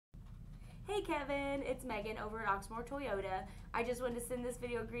Hey Kevin, it's Megan over at Oxmoor Toyota. I just wanted to send this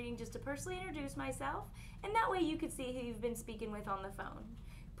video greeting just to personally introduce myself, and that way you could see who you've been speaking with on the phone.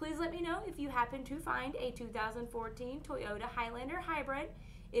 Please let me know if you happen to find a 2014 Toyota Highlander Hybrid.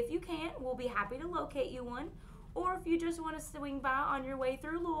 If you can't, we'll be happy to locate you one. Or if you just want to swing by on your way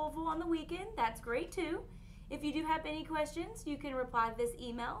through Louisville on the weekend, that's great too. If you do have any questions, you can reply to this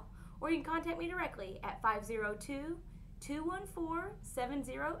email, or you can contact me directly at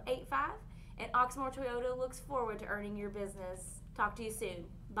 502-214-7085. And Oxmoor Toyota looks forward to earning your business. Talk to you soon.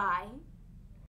 Bye.